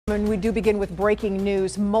And we do begin with breaking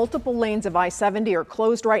news. Multiple lanes of I-70 are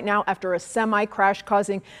closed right now after a semi crash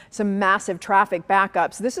causing some massive traffic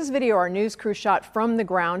backups. This is video our news crew shot from the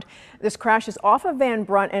ground. This crash is off of Van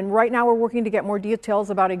Brunt, and right now we're working to get more details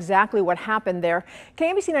about exactly what happened there.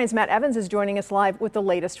 KMBC 9's Matt Evans is joining us live with the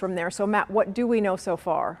latest from there. So Matt, what do we know so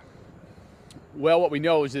far? Well, what we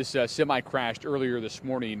know is this semi crashed earlier this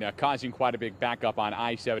morning, causing quite a big backup on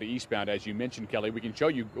I-70 eastbound. As you mentioned, Kelly, we can show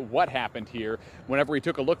you what happened here. Whenever we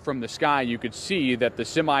took a look from the sky, you could see that the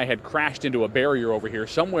semi had crashed into a barrier over here.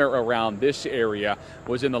 Somewhere around this area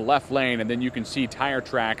was in the left lane, and then you can see tire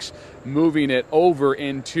tracks moving it over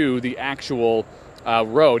into the actual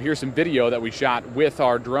road. Here's some video that we shot with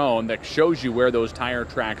our drone that shows you where those tire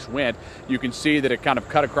tracks went. You can see that it kind of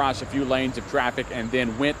cut across a few lanes of traffic and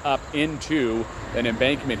then went up into an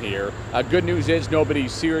embankment here. Good news is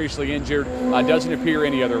nobody's seriously injured. Doesn't appear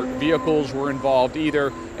any other vehicles were involved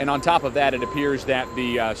either. And on top of that, it appears that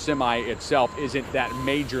the semi itself isn't that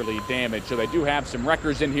majorly damaged. So they do have some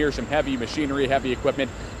wreckers in here, some heavy machinery, heavy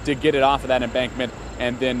equipment to get it off of that embankment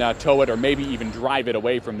and then tow it or maybe even drive it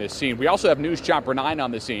away from this scene. We also have News Chopper 9 on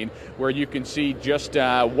the scene where you can see just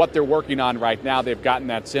what they're working on right now. They've gotten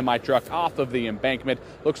that semi-truck off of the embankment.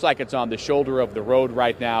 Looks like it's on the shoulder of the road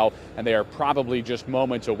right now, and they are probably just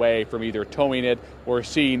moments away from either towing it or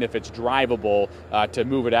seeing if it's drivable to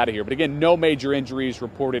move it out of here. But again, no major injuries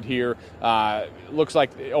reported here. Looks like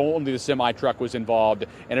only the semi-truck was involved,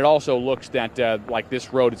 and it also looks that like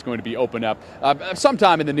this road is going to be opened up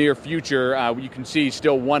sometime in the near future. You can see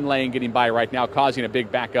still one lane getting by right now, causing a big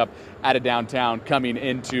backup out of downtown coming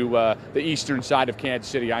into the eastern side of Kansas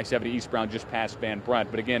City, I-70 eastbound just past Van Brunt.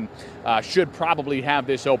 But again, should probably have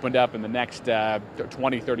this opened up in the next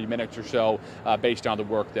 20-30 minutes or so based on the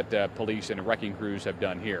work that police and wrecking crews have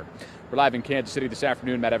done here. We're live in Kansas City this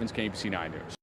afternoon. Matt Evans, KMBC 9 News.